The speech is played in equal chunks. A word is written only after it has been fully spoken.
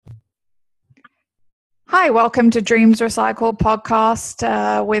Hi, welcome to Dreams Recycled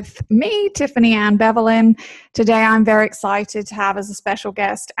podcast with me, Tiffany Ann Bevelin. Today, I'm very excited to have as a special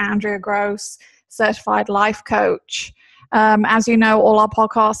guest Andrea Gross, certified life coach. As you know, all our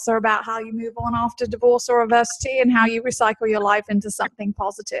podcasts are about how you move on after divorce or adversity and how you recycle your life into something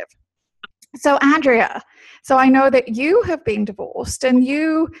positive. So, Andrea, I know that you have been divorced and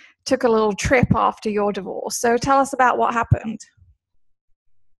you took a little trip after your divorce. So, tell us about what happened.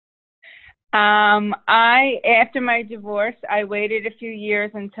 After my divorce, I waited a few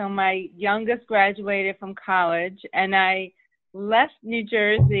years until my youngest graduated from college, and I left New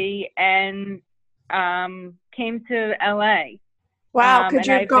Jersey and came to LA. Wow, and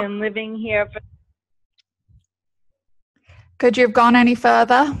I've been living here for. Could you have gone any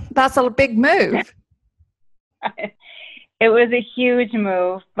further? That's a big move. It was a huge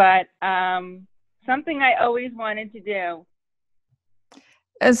move, but something I always wanted to do.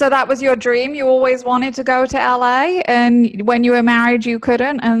 And so that was your dream? You always wanted to go to LA, and when you were married, you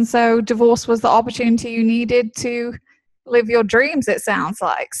couldn't. And so divorce was the opportunity you needed to live your dreams, it sounds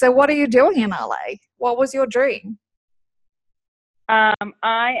like. So what are you doing in LA? What was your dream? I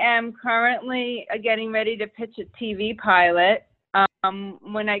am currently getting ready to pitch a TV pilot.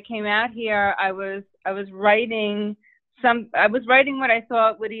 When I came out here, I was writing what I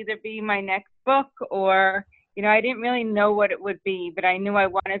thought would either be my next book or, I didn't really know what it would be, but I knew I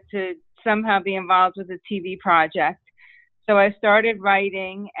wanted to somehow be involved with a TV project. So I started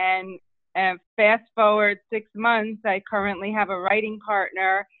writing, and fast forward 6 months, I currently have a writing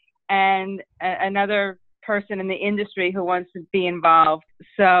partner and another person in the industry who wants to be involved.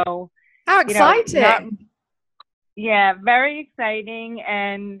 So how exciting! Very exciting,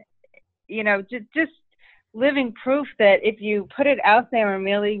 and just living proof that if you put it out there and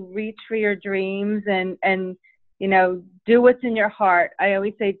really reach for your dreams and do what's in your heart. I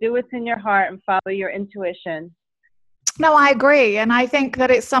always say, do what's in your heart and follow your intuition. No, I agree. And I think that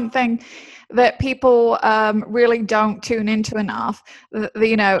it's something that people really don't tune into enough.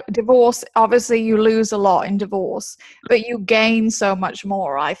 Divorce, obviously you lose a lot in divorce, but you gain so much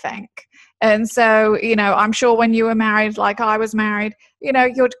more, I think. And so, I'm sure when you were married, like I was married,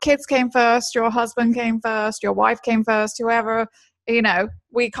 your kids came first, your husband came first, your wife came first, whoever,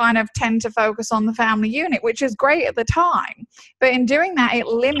 we kind of tend to focus on the family unit, which is great at the time. But in doing that, it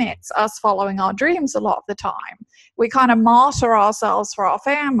limits us following our dreams a lot of the time. We kind of martyr ourselves for our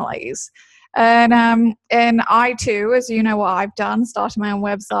families. And I too, as you know what I've done, started my own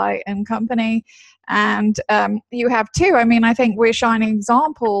website and company. And you have too. I mean, I think we're shining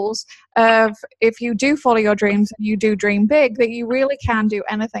examples of if you do follow your dreams and you do dream big, that you really can do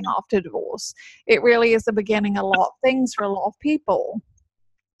anything after divorce. It really is the beginning of a lot of things for a lot of people.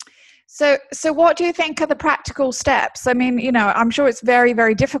 So what do you think are the practical steps? I mean, I'm sure it's very,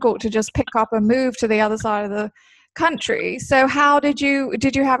 very difficult to just pick up and move to the other side of the country. So how did you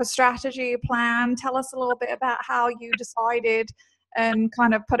have a strategy, a plan? Tell us a little bit about how you decided and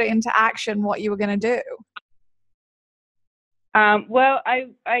kind of put it into action what you were going to do. Well,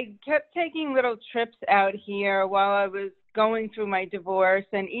 I kept taking little trips out here while I was going through my divorce.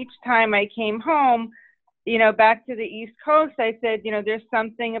 And each time I came home, back to the East Coast, I said, there's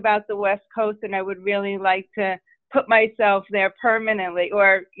something about the West Coast and I would really like to put myself there permanently.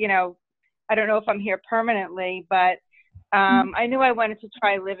 Or, I don't know if I'm here permanently, but I knew I wanted to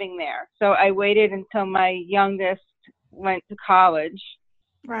try living there. So I waited until my youngest went to college.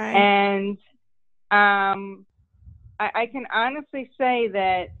 Right. And I can honestly say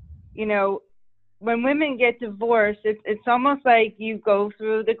that, when women get divorced, it's almost like you go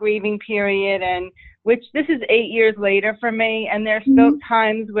through the grieving period, and which this is 8 years later for me, and there's still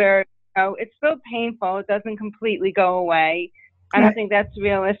times where it's still painful. It doesn't completely go away. I don't think that's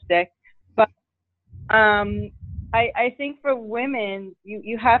realistic. But I think for women,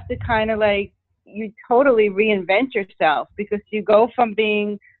 you have to kind of you totally reinvent yourself, because you go from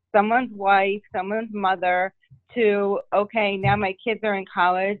being someone's wife, someone's mother, to, okay, now my kids are in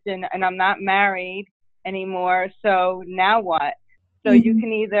college and I'm not married anymore. So now what? So you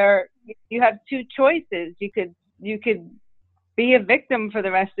can you have two choices. You could be a victim for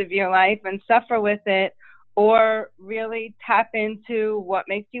the rest of your life and suffer with it, or really tap into what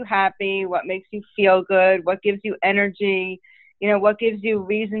makes you happy, what makes you feel good, what gives you energy, what gives you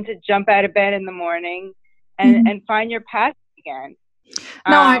reason to jump out of bed in the morning and find your passion again.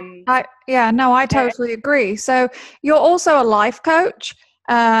 No, I totally agree. So you're also a life coach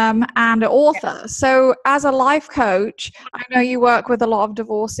and an author. So as a life coach, I know you work with a lot of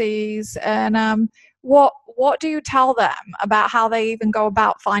divorcees, and what do you tell them about how they even go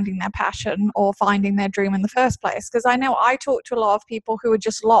about finding their passion or finding their dream in the first place? Because I know I talk to a lot of people who are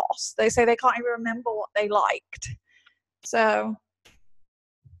just lost. They say they can't even remember what they liked. So,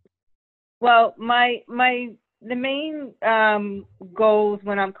 Well, the main goals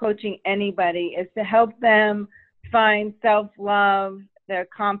when I'm coaching anybody is to help them find self-love, their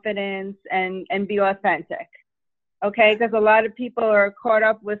confidence, and be authentic. Okay, because a lot of people are caught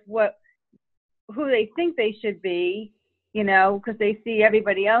up with who they think they should be, because they see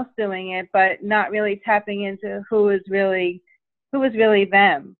everybody else doing it, but not really tapping into who is really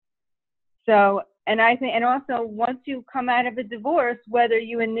them. So, and I think, and also once you come out of a divorce, whether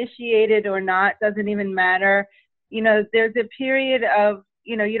you initiate it or not, doesn't even matter. There's a period of,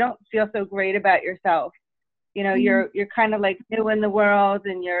 you don't feel so great about yourself. You're kind of like new in the world,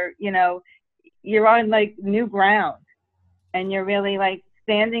 and you're on like new ground, and you're really like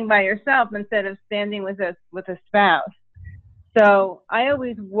standing by yourself instead of standing with a spouse. So I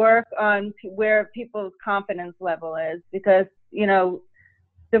always work on where people's confidence level is, because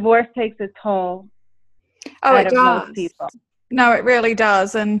divorce takes a toll out of most people. No, it really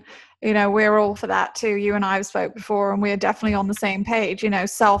does. And we're all for that too. You and I have spoke before, and we're definitely on the same page.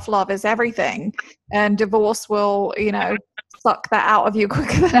 Self-love is everything, and divorce will suck that out of you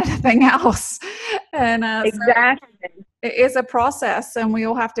quicker than anything else. And exactly. So it is a process, and we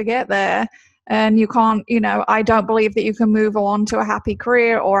all have to get there. And you can't, I don't believe that you can move on to a happy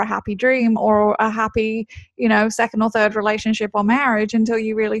career or a happy dream or a happy, second or third relationship or marriage until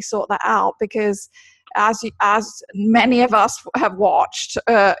you really sort that out. Because as many of us have watched,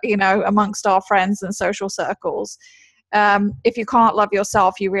 amongst our friends and social circles, if you can't love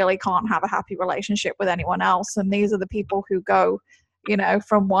yourself, you really can't have a happy relationship with anyone else. And these are the people who go,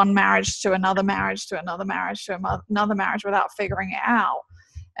 from one marriage to another marriage to another marriage to another marriage without figuring it out.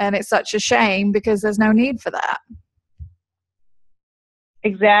 And it's such a shame, because there's no need for that.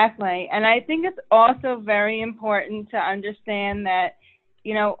 Exactly. And I think it's also very important to understand that,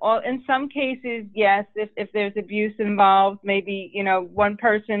 in some cases, yes, if there's abuse involved, maybe, one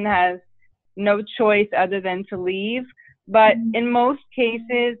person has no choice other than to leave. But in most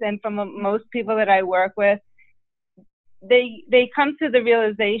cases, and from most people that I work with, they come to the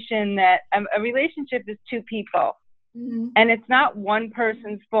realization that a relationship is two people. Mm-hmm. And it's not one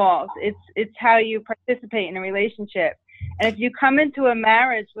person's fault. It's how you participate in a relationship. And if you come into a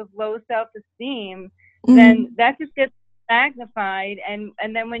marriage with low self-esteem, mm-hmm. then that just gets magnified. And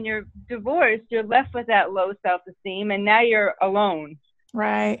then when you're divorced, you're left with that low self-esteem, and now you're alone.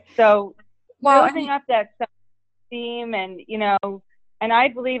 Right. So building up that self-esteem, and and I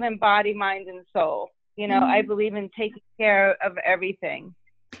believe in body, mind, and soul. Mm-hmm. I believe in taking care of everything.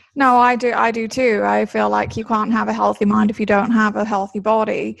 No, I do too. I feel like you can't have a healthy mind if you don't have a healthy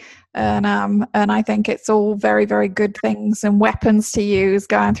body. And I think it's all very, very good things and weapons to use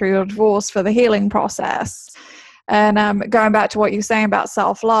going through your divorce for the healing process. And going back to what you're saying about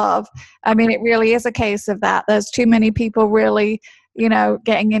self-love, I mean, it really is a case of that. There's too many people really,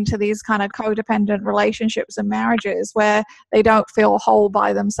 getting into these kind of codependent relationships and marriages where they don't feel whole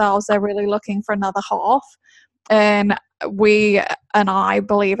by themselves. They're really looking for another half. And I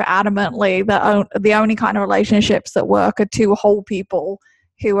believe adamantly that the only kind of relationships that work are two whole people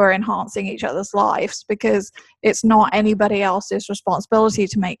who are enhancing each other's lives, because it's not anybody else's responsibility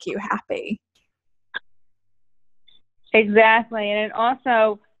to make you happy. Exactly. And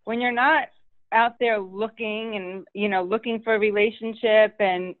also, when you're not out there looking and, looking for a relationship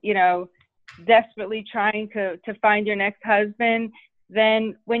and, desperately trying to find your next husband,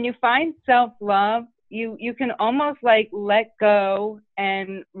 then when you find self-love, you can almost like let go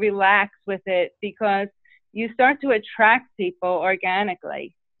and relax with it, because you start to attract people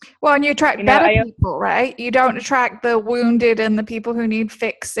organically. Well, and you attract better people, right? You don't attract the wounded and the people who need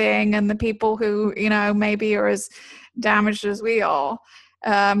fixing and the people who, maybe are as damaged as we are.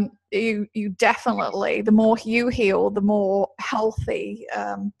 You definitely, the more you heal, the more healthy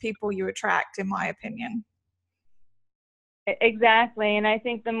people you attract, in my opinion. Exactly. And I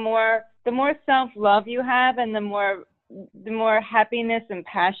think the more self-love you have, and the more happiness and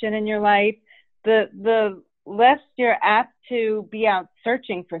passion in your life, the less you're apt to be out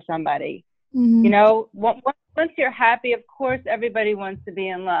searching for somebody. Mm-hmm. Once you're happy, of course, everybody wants to be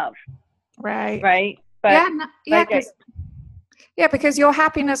in love. Right. But because your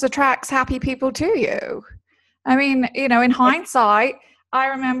happiness attracts happy people to you. I mean, in hindsight, I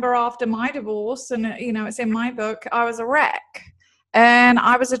remember after my divorce, and it's in my book, I was a wreck. And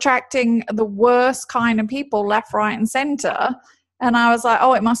I was attracting the worst kind of people left, right, and center. And I was like,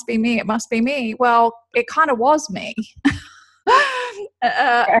 oh, it must be me. It must be me. Well, it kind of was me.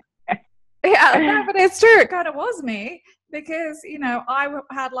 Yeah, no, but it's true. It kind of was me because,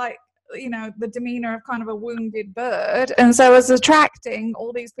 had like, the demeanor of kind of a wounded bird. And so I was attracting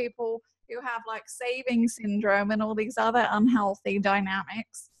all these people who have like saving syndrome and all these other unhealthy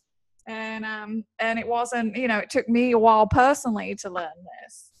dynamics. And it wasn't, it took me a while personally to learn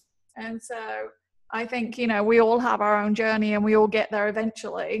this. And so I think, we all have our own journey and we all get there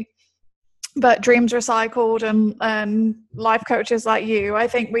eventually. But Dreams Recycled and life coaches like you, I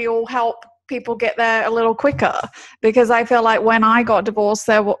think we all help people get there a little quicker, because I feel like when I got divorced,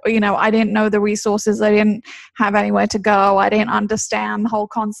 I didn't know the resources. I didn't have anywhere to go. I didn't understand the whole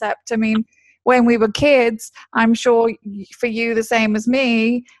concept. I mean, when we were kids, I'm sure for you the same as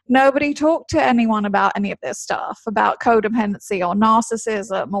me, nobody talked to anyone about any of this stuff, about codependency or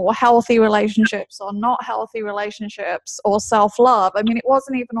narcissism or healthy relationships or not healthy relationships or self-love. I mean, it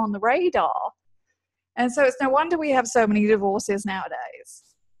wasn't even on the radar. And so it's no wonder we have so many divorces nowadays.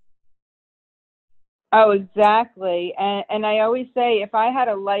 Oh, exactly. And I always say, if I had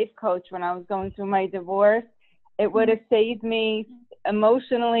a life coach when I was going through my divorce, it would have saved me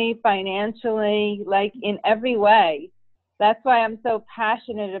emotionally, financially, like in every way. That's why I'm so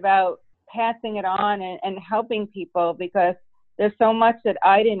passionate about passing it on and helping people, because there's so much that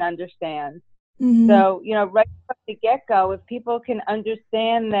I didn't understand. Mm-hmm. So, right from the get-go, if people can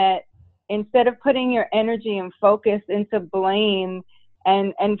understand that instead of putting your energy and focus into blame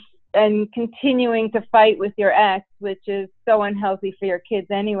and continuing to fight with your ex, which is so unhealthy for your kids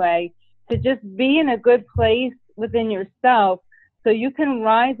anyway, to just be in a good place within yourself so you can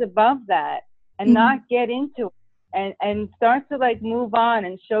rise above that and not get into it, and start to like move on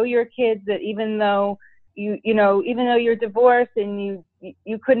and show your kids that even though even though you're divorced and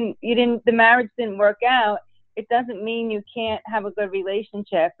the marriage didn't work out, it doesn't mean you can't have a good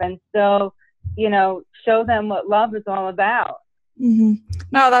relationship and still, show them what love is all about. Mm-hmm.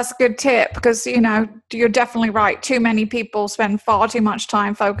 No, that's a good tip, because you're definitely right. Too many people spend far too much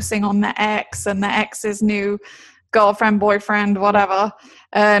time focusing on the ex and the ex's new girlfriend, boyfriend, whatever,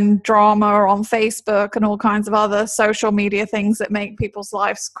 and drama on Facebook and all kinds of other social media things that make people's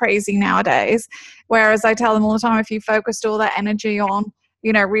lives crazy nowadays. Whereas I tell them all the time, if you focused all that energy on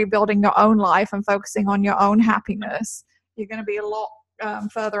rebuilding your own life and focusing on your own happiness, you're going to be a lot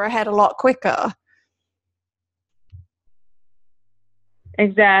further ahead a lot quicker.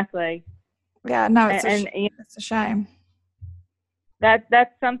 Exactly. Yeah, no, it's a shame.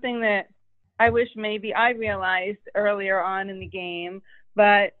 That's something that I wish maybe I realized earlier on in the game,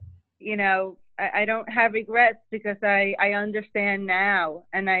 but I don't have regrets because I understand now,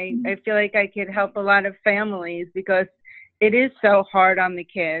 and I feel like I could help a lot of families, because it is so hard on the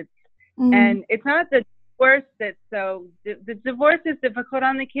kids. And it's not the divorce the divorce is difficult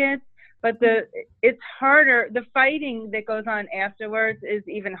on the kids, but it's harder. The fighting that goes on afterwards is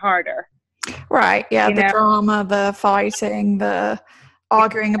even harder. Right. Yeah. The drama, the fighting, the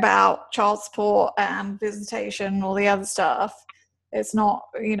arguing about child support and visitation, all the other stuff. It's not,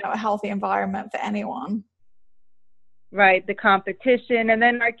 a healthy environment for anyone. Right. The competition. And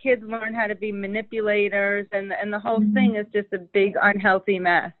then our kids learn how to be manipulators, and the whole thing is just a big unhealthy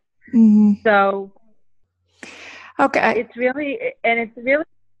mess. So okay. It's really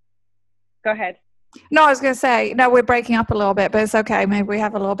go ahead. No, I was going to say, no, we're breaking up a little bit, but it's okay. Maybe we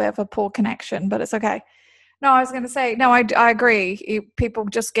have a little bit of a poor connection, but it's okay. No, I was going to say, no, I agree. People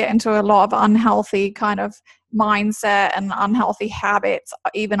just get into a lot of unhealthy kind of mindset and unhealthy habits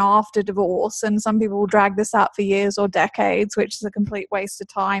even after divorce. And some people will drag this out for years or decades, which is a complete waste of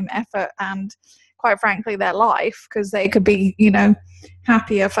time, effort, and quite frankly, their life, because they could be,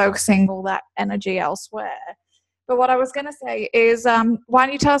 happier focusing all that energy elsewhere. But what I was going to say is, why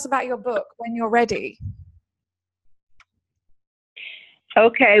don't you tell us about your book when you're ready?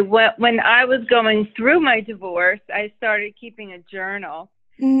 Okay, well, when I was going through my divorce, I started keeping a journal.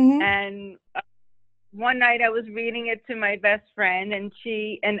 And one night I was reading it to my best friend, and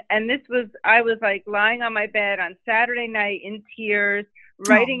I was like lying on my bed on Saturday night in tears,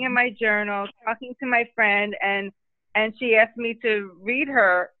 writing in my journal, talking to my friend, and she asked me to read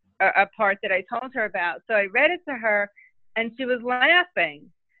her a part that I told her about. So I read it to her, and she was laughing.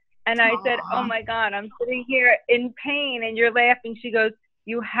 And I said, oh my God, I'm sitting here in pain and you're laughing. She goes,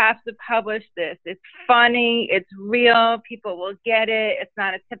 you have to publish this. It's funny. It's real. People will get it. It's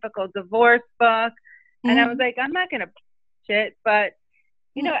not a typical divorce book. And I was like, I'm not going to publish it. But,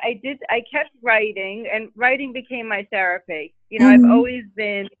 I kept writing, and writing became my therapy. I've always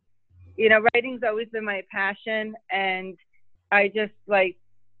been, writing's always been my passion. And I just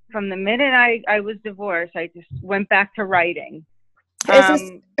from the minute I was divorced, I just went back to writing. Is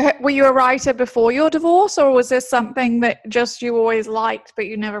this, were you a writer before your divorce, or was this something that just you always liked but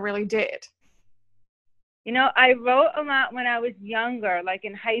you never really did? You know, I wrote a lot when I was younger. Like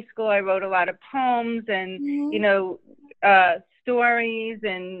in high school, I wrote a lot of poems and, you know, stories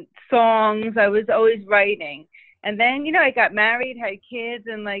and songs. I was always writing. And then, you know, I got married, had kids,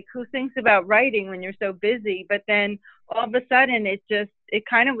 and like, who thinks about writing when you're so busy? But then all of a sudden, it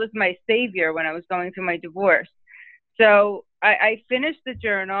kind of was my savior when I was going through my divorce. So I finished the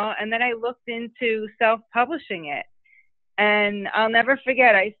journal, and then I looked into self-publishing it. And I'll never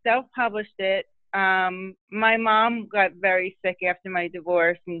forget, I self-published it. My mom got very sick after my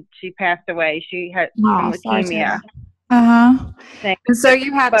divorce, and she passed away. She had some leukemia. And so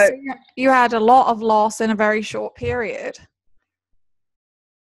you had a lot of loss in a very short period.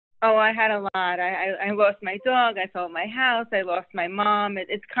 Oh, I had a lot. I lost my dog. I sold my house. I lost my mom.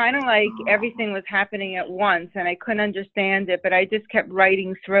 It's kind of like everything was happening at once, and I couldn't understand it, but I just kept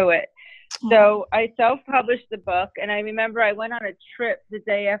writing through it. So I self-published the book, and I remember I went on a trip the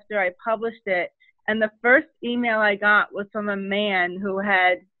day after I published it, and the first email I got was from a man who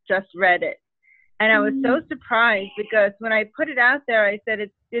had just read it. And I was so surprised because when I put it out there, I said,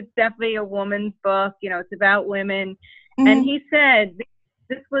 it's definitely a woman's book, you know, it's about women. And he said,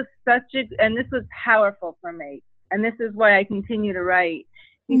 this was powerful for me. And this is why I continue to write.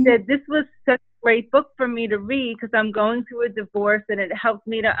 He said, this was such a great book for me to read because I'm going through a divorce and it helped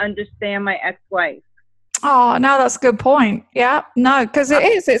me to understand my ex-wife. Oh, no, that's a good point. Yeah, no, because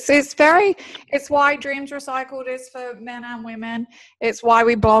it's why Dreams Recycled is for men and women. It's why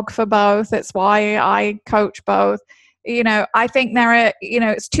we blog for both. It's why I coach both. You know, I think there are, you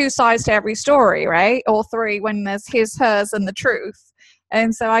know, it's two sides to every story, right? Or three when there's his, hers, and the truth.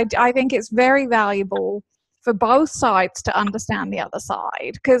 And so I think it's very valuable for both sides to understand the other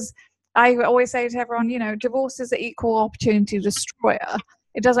side. Because I always say to everyone, you know, divorce is an equal opportunity destroyer.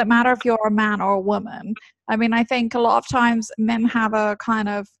 It doesn't matter if you're a man or a woman. I mean, I think a lot of times men have a kind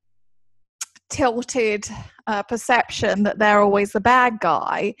of tilted perception that they're always the bad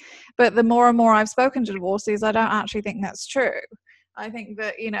guy. But the more and more I've spoken to divorcees, I don't actually think that's true. I think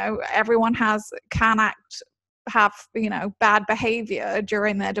that, you know, everyone have, you know, bad behavior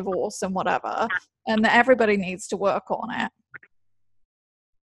during their divorce and whatever, and that everybody needs to work on it.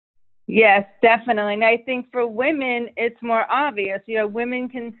 Yes, definitely. And I think for women, it's more obvious. You know, women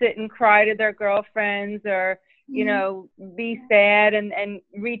can sit and cry to their girlfriends or, you know, be sad and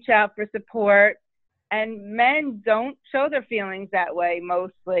reach out for support. And men don't show their feelings that way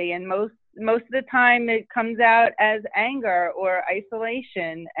mostly. And most of the time it comes out as anger or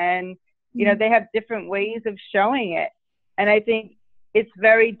isolation. And, you know, they have different ways of showing it. And I think it's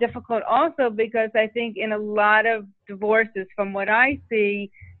very difficult also because I think in a lot of divorces, from what I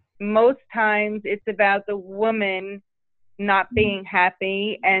see, most times it's about the woman not being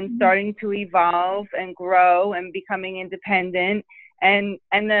happy and starting to evolve and grow and becoming independent. And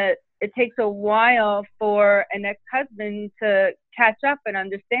it takes a while for an ex-husband to catch up and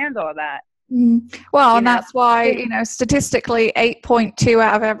understand all that. Well, and that's why, you know, statistically 8.2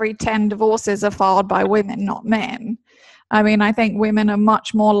 out of every 10 divorces are filed by women, not men. I mean, I think women are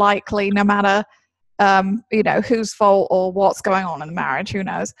much more likely, no matter you know, whose fault or what's going on in the marriage, who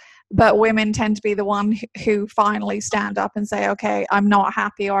knows. But women tend to be the one who finally stand up and say, okay, I'm not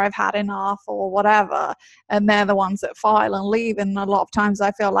happy or I've had enough or whatever. And they're the ones that file and leave. And a lot of times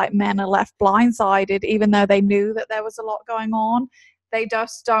I feel like men are left blindsided, even though they knew that there was a lot going on. They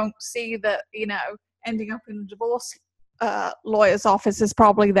just don't see that, you know, ending up in a divorce lawyer's office is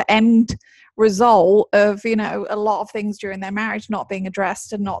probably the end result of, you know, a lot of things during their marriage not being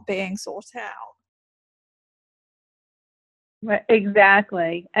addressed and not being sorted out.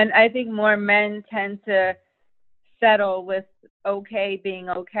 Exactly. And I think more men tend to settle with okay being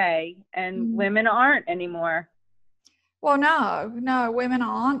okay, and women aren't anymore. Well, no, women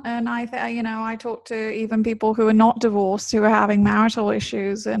aren't. And you know, I talk to even people who are not divorced who are having marital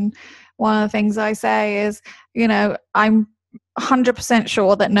issues. And one of the things I say is, you know, I'm 100%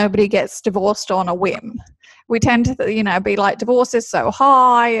 sure that nobody gets divorced on a whim. We tend to, you know, be like, divorce is so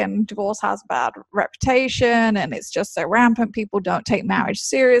high and divorce has a bad reputation and it's just so rampant. People don't take marriage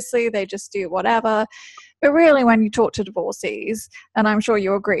seriously. They just do whatever. But really, when you talk to divorcees, and I'm sure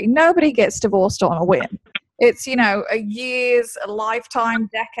you agree, nobody gets divorced on a whim. It's, you know, a years, a lifetime,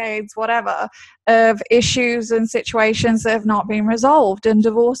 decades, whatever, of issues and situations that have not been resolved. And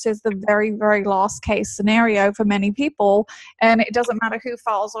divorce is the very, very last case scenario for many people. And it doesn't matter who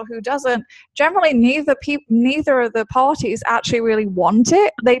files or who doesn't. Generally, neither of the parties actually really want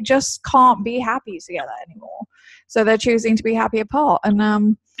it. They just can't be happy together anymore. So they're choosing to be happy apart.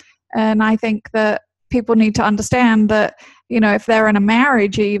 And I think that, people need to understand that, if they're in a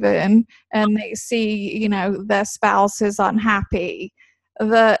marriage even and they see, their spouse is unhappy,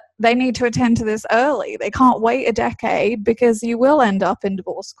 that they need to attend to this early. They can't wait a decade, because you will end up in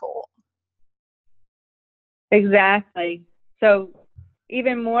divorce court. Exactly. So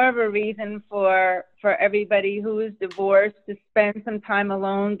even more of a reason for everybody who is divorced to spend some time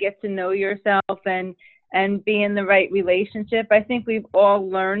alone, get to know yourself, and be in the right relationship. I think we've all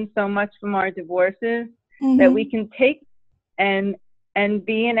learned so much from our divorces that we can take and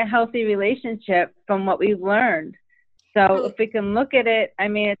be in a healthy relationship from what we've learned. So if we can look at it, I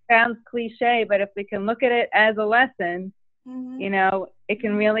mean, it sounds cliche, but if we can look at it as a lesson, it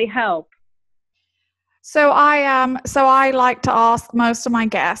can really help. So I like to ask most of my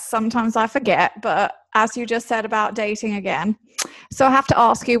guests, sometimes I forget, but as you just said about dating again, so I have to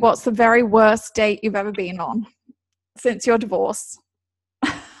ask you, what's the very worst date you've ever been on since your divorce?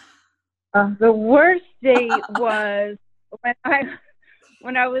 The worst date was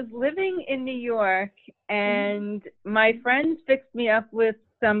when I was living in New York, and my friends fixed me up with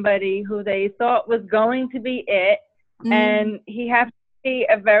somebody who they thought was going to be it, and he happened to be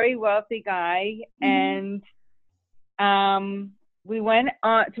a very wealthy guy, and we went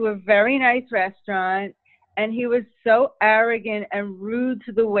on to a very nice restaurant, and he was so arrogant and rude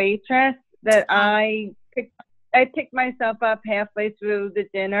to the waitress that I picked myself up halfway through the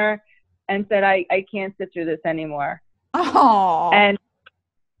dinner and said, I can't sit through this anymore. Oh. And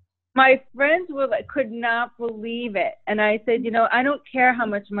my friends could not believe it. And I said, I don't care how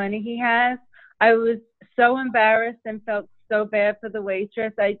much money he has. I was so embarrassed and felt so bad for the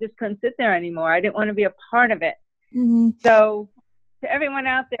waitress. I just couldn't sit there anymore. I didn't want to be a part of it. So to everyone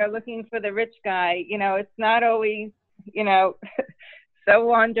out there looking for the rich guy, it's not always, so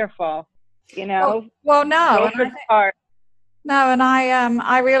wonderful, Well, no. And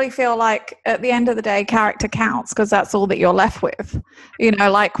I really feel like at the end of the day, character counts, because that's all that you're left with.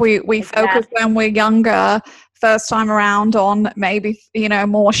 Like we focus when we're younger, first time around, on maybe,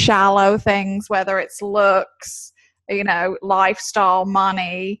 more shallow things, whether it's looks, lifestyle,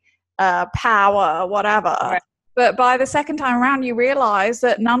 money, power, whatever. Right. But by the second time around, you realize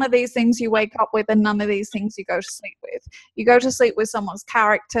that none of these things you wake up with, and none of these things you go to sleep with. You go to sleep with someone's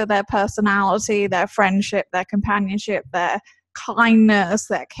character, their personality, their friendship, their companionship, their kindness,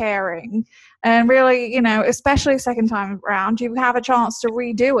 their caring. And really, especially second time around, you have a chance to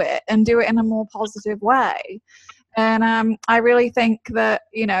redo it and do it in a more positive way. And I really think that,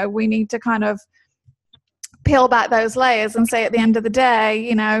 we need to kind of peel back those layers and say, at the end of the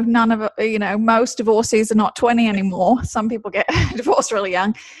day, none of most divorcees are not 20 anymore. Some people get divorced really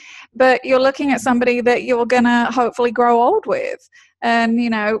young, but you're looking at somebody that you're gonna hopefully grow old with, and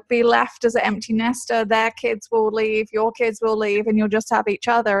be left as an empty nester. Their kids will leave, your kids will leave, and you'll just have each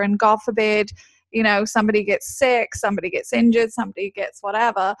other. And God forbid, somebody gets sick, somebody gets injured, somebody gets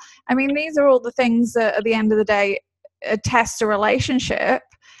whatever. I mean, these are all the things that at the end of the day test a relationship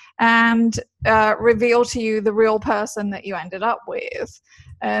and reveal to you the real person that you ended up with.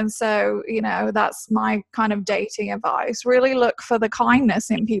 And so, that's my kind of dating advice. Really look for the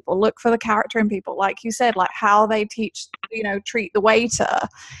kindness in people, look for the character in people, like you said, like how they treat the waiter,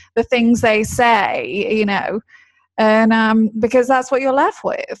 the things they say, and because that's what you're left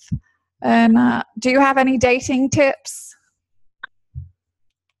with. And do you have any dating tips?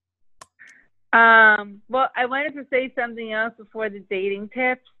 Well, I wanted to say something else before the dating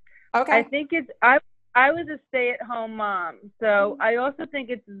tips. Okay. I think I was a stay-at-home mom, so I also think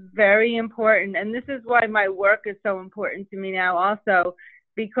it's very important, and this is why my work is so important to me now also,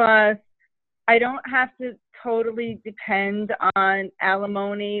 because I don't have to totally depend on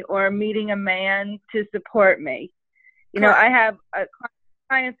alimony or meeting a man to support me. I have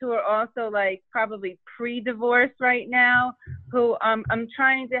clients who are also like probably pre-divorce right now, who I'm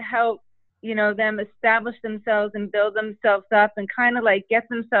trying to help, them establish themselves and build themselves up and kind of like get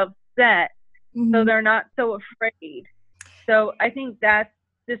themselves set, so they're not so afraid. So I think that's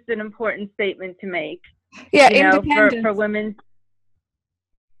just an important statement to make. Yeah, independence for women.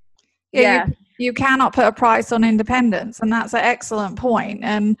 Yeah, you cannot put a price on independence, and that's an excellent point.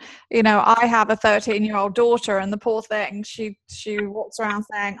 And I have a 13-year-old daughter, and the poor thing, she walks around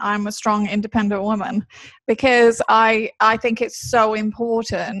saying, I'm a strong, independent woman, because I think it's so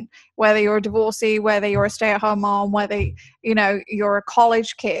important, whether you're a divorcee, whether you're a stay-at-home mom, whether you're a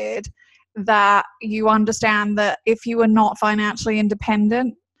college kid, that you understand that if you are not financially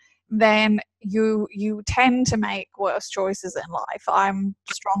independent, then you tend to make worse choices in life. I'm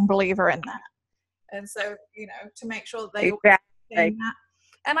a strong believer in that. And so, to make sure that they exactly. that.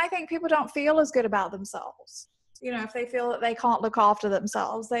 And I think people don't feel as good about themselves. You know, if they feel that they can't look after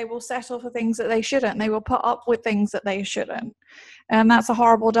themselves, they will settle for things that they shouldn't. They will put up with things that they shouldn't. And that's a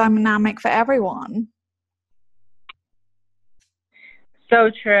horrible dynamic for everyone. So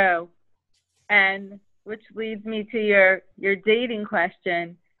true. And which leads me to your dating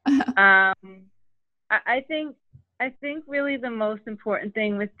question. I think really the most important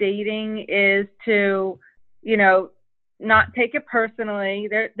thing with dating is to, you know, not take it personally.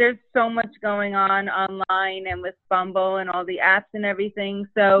 There's so much going on online and with Bumble and all the apps and everything.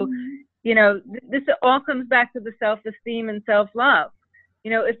 So, you know, this all comes back to the self-esteem and self-love.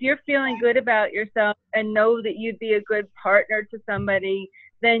 You know, if you're feeling good about yourself and know that you'd be a good partner to somebody,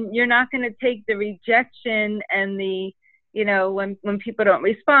 then you're not going to take the rejection and the, you know, when people don't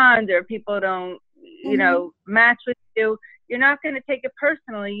respond or people don't, you know, match with you, you're not going to take it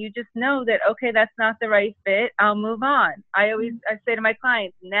personally. You just know that, okay, that's not the right fit. I'll move on. I say to my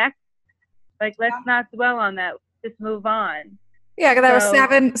clients, next, like, let's not dwell on that. Just move on. Yeah, there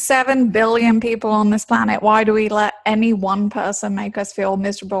are 7 billion people on this planet. Why do we let any one person make us feel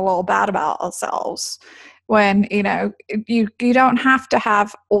miserable or bad about ourselves? When, you know, you don't have to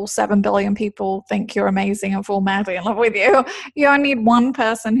have all 7 billion people think you're amazing and fall madly in love with you. You only need one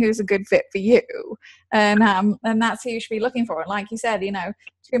person who's a good fit for you. And that's who you should be looking for. And like you said, you know,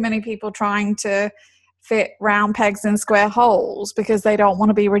 too many people trying to fit round pegs in square holes because they don't want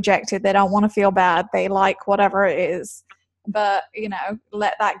to be rejected. They don't want to feel bad. They like whatever it is. But, you know,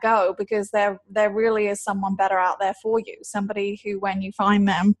 let that go, because there really is someone better out there for you. Somebody who, when you find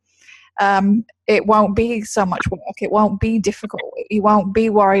them, it won't be so much work. It won't be difficult. You won't be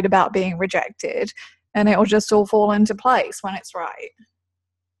worried about being rejected, and it will just all fall into place when it's right.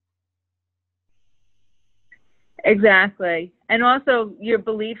 Exactly. And also your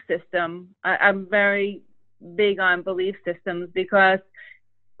belief system. I'm very big on belief systems, because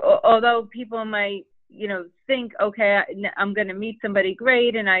although people might, you know, think, okay, I'm going to meet somebody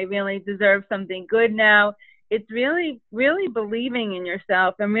great and I really deserve something good now, it's really, really believing in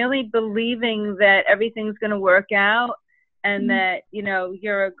yourself and really believing that everything's going to work out, and that, you know,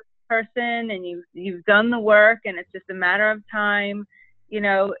 you're a good person and you've done the work and it's just a matter of time, you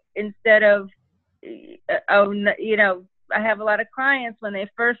know, instead of, you know, I have a lot of clients when they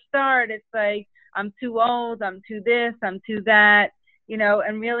first start, it's like, I'm too old, I'm too this, I'm too that, you know,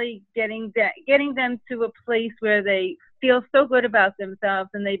 and really getting them to a place where they feel so good about themselves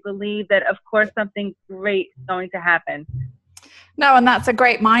and they believe that, of course, something great is going to happen. No, and that's a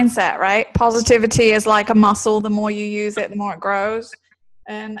great mindset, right? Positivity is like a muscle. The more you use it, the more it grows.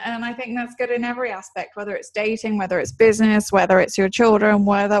 And I think that's good in every aspect, whether it's dating, whether it's business, whether it's your children,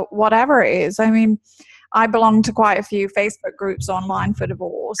 whatever it is. I mean, I belong to quite a few Facebook groups online for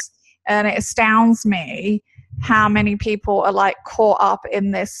divorce, and it astounds me how many people are like caught up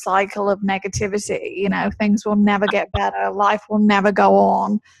in this cycle of negativity. You know, things will never get better. Life will never go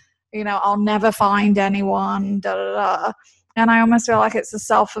on. You know, I'll never find anyone, da, da, da. And I almost feel like it's a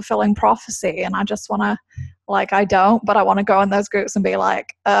self-fulfilling prophecy. And I just want to, like, I don't, but I want to go in those groups and be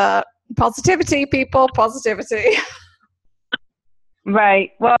like, positivity, people, positivity.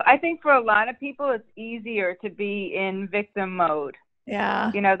 Right. Well, I think for a lot of people, it's easier to be in victim mode.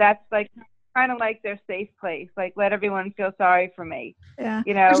 Yeah. You know, that's like kind of like their safe place. Like, let everyone feel sorry for me. Yeah.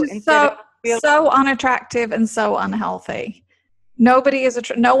 You know, which is so unattractive and so unhealthy. No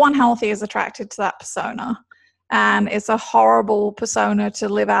one healthy is attracted to that persona. And it's a horrible persona to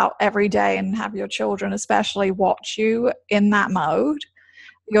live out every day and have your children especially watch you in that mode.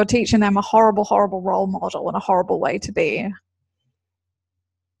 You're teaching them a horrible, horrible role model and a horrible way to be.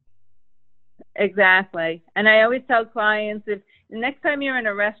 Exactly. And I always tell clients, if the next time you're in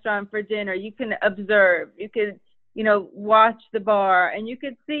a restaurant for dinner, you can observe, you could, you know, watch the bar, and you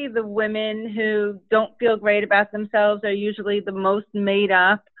could see the women who don't feel great about themselves are usually the most made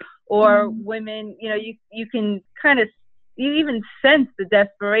up, or women, you know, you can kind of, you even sense the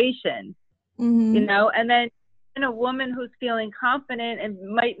desperation, you know, and then in a woman who's feeling confident and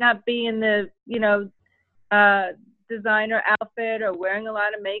might not be in the, you know, designer outfit or wearing a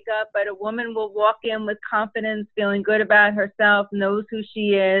lot of makeup, but a woman will walk in with confidence, feeling good about herself, knows who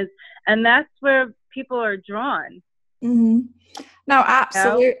she is, and that's where people are drawn. No,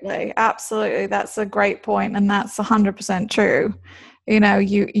 absolutely. Absolutely. That's a great point, and that's 100% true. You know,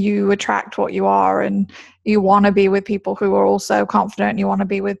 you attract what you are, and you want to be with people who are also confident. You want to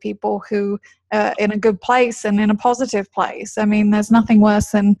be with people who are in a good place and in a positive place. I mean, there's nothing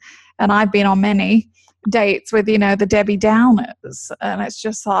worse than, and I've been on many dates with, you know, the Debbie Downers, and it's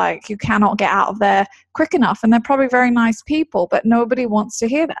just like, you cannot get out of there quick enough. And they're probably very nice people, but nobody wants to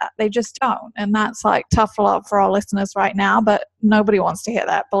hear that. They just don't. And that's like tough love for our listeners right now, but nobody wants to hear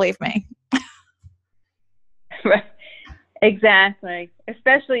that, believe me. Right. Exactly.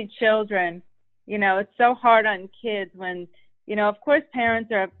 Especially children. You know, it's so hard on kids when, you know, of course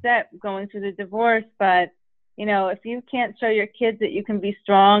parents are upset going through the divorce, but, you know, if you can't show your kids that you can be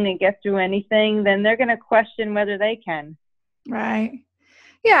strong and get through anything, then they're going to question whether they can. Right.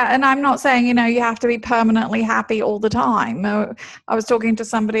 Yeah, and I'm not saying, you have to be permanently happy all the time. I was talking to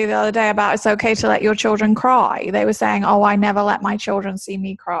somebody the other day about it's okay to let your children cry. They were saying, oh, I never let my children see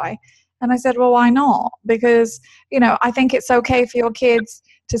me cry. And I said, well, why not? Because, I think it's okay for your kids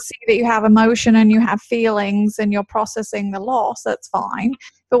to see that you have emotion and you have feelings and you're processing the loss. That's fine.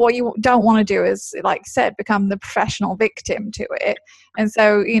 But what you don't want to do is, like I said, become the professional victim to it. And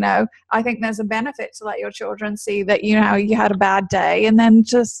so, I think there's a benefit to let your children see that, you had a bad day, and then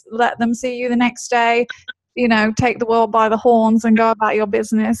just let them see you the next day, take the world by the horns and go about your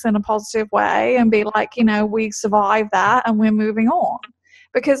business in a positive way and be like, we survived that and we're moving on.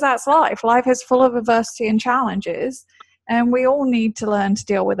 Because that's life. Life is full of adversity and challenges, and we all need to learn to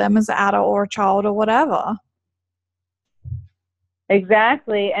deal with them as an adult or a child or whatever.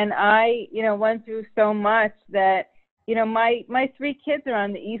 Exactly. And I, went through so much that, my 3 kids are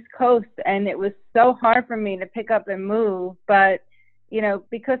on the East Coast, and it was so hard for me to pick up and move. But,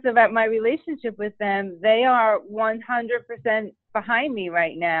 because of my relationship with them, they are 100% behind me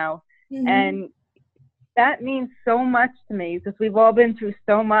right now. Mm-hmm. And that means so much to me because we've all been through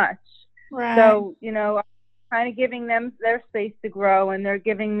so much. Right. So, I'm kind of giving them their space to grow, and they're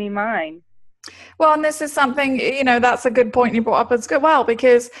giving me mine. Well, and this is something, that's a good point you brought up as well,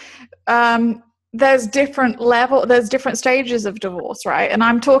 because there's different stages of divorce, right? And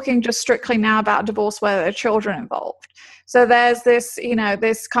I'm talking just strictly now about divorce where there are children involved. So there's this,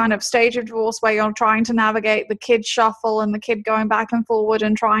 this kind of stage of divorce where you're trying to navigate the kid shuffle and the kid going back and forward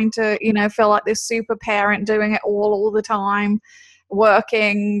and trying to, feel like this super parent doing it all the time,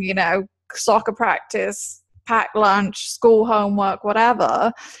 working, soccer practice, packed lunch, school homework,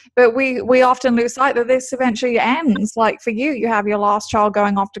 whatever. But we often lose sight that this eventually ends. Like for you have your last child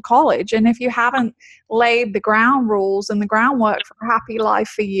going off to college, and if you haven't laid the ground rules and the groundwork for a happy life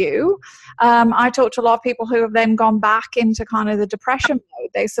for you, I talk to a lot of people who have then gone back into kind of the depression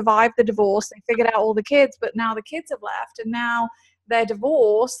mode. They survived the divorce, they figured out all the kids, but now the kids have left, and now they're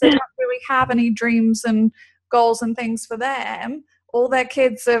divorced. They don't really have any dreams and goals and things for them. All their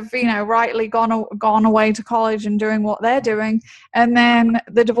kids have, rightly gone away to college and doing what they're doing. And then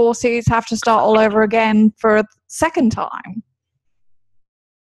the divorcees have to start all over again for a second time.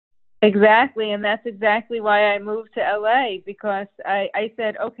 Exactly. And that's exactly why I moved to LA, because I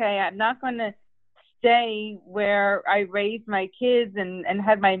said, okay, I'm not going to stay where I raised my kids and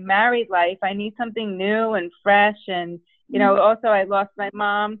had my married life. I need something new and fresh. And, also I lost my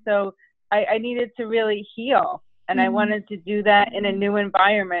mom. So I needed to really heal. And I wanted to do that in a new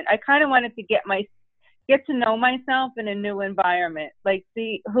environment. I kind of wanted to get to know myself in a new environment, like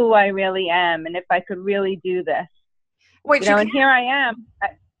see who I really am and if I could really do this. And here I am.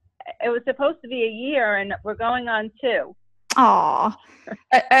 It was supposed to be a year, and we're going on 2. Aw.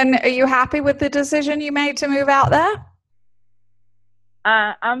 And are you happy with the decision you made to move out there?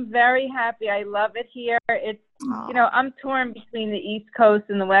 I'm very happy. I love it here. It's, I'm torn between the East Coast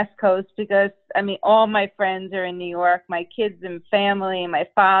and the West Coast because, all my friends are in New York, my kids and family and my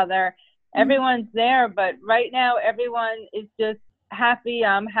father, everyone's there. But right now, everyone is just happy.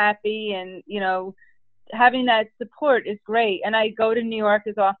 I'm happy. And, having that support is great. And I go to New York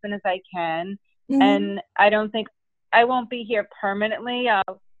as often as I can. Mm-hmm. And I don't think I won't be here permanently.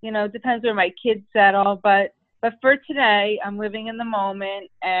 Depends where my kids settle. But for today, I'm living in the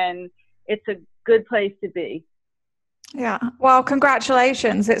moment, and it's a good place to be. Yeah. Well,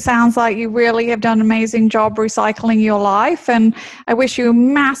 congratulations. It sounds like you really have done an amazing job recycling your life. And I wish you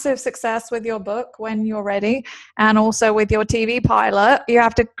massive success with your book when you're ready, and also with your TV pilot. You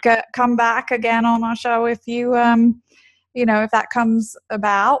have to come back again on our show if you, if that comes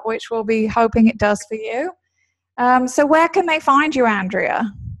about, which we'll be hoping it does for you. So where can they find you,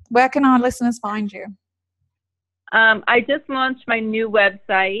 Andrea? Where can our listeners find you? I just launched my new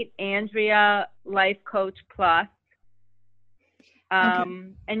website, Andrea Life Coach Plus. Okay.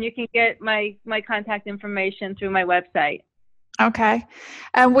 And you can get my contact information through my website. Okay.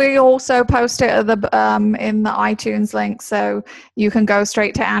 And we also post it at in the iTunes link, so you can go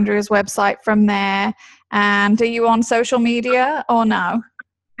straight to Andrea's website from there. And are you on social media or no?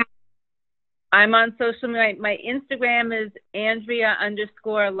 I'm on social media. My Instagram is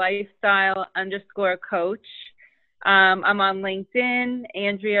Andrea_lifestyle_coach. I'm on LinkedIn,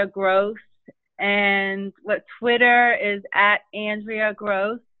 Andrea Gross. And Twitter is @Andrea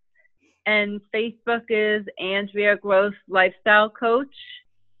Gross, and Facebook is Andrea Gross Lifestyle Coach.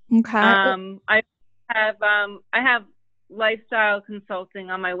 Okay. I I have lifestyle consulting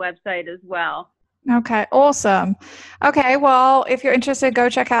on my website as well. Okay, awesome. Okay, well, if you're interested, go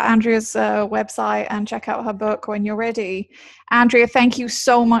check out Andrea's website and check out her book when you're ready. Andrea, thank you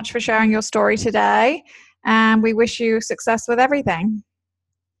so much for sharing your story today, and we wish you success with everything.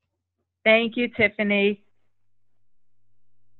 Thank you, Tiffany.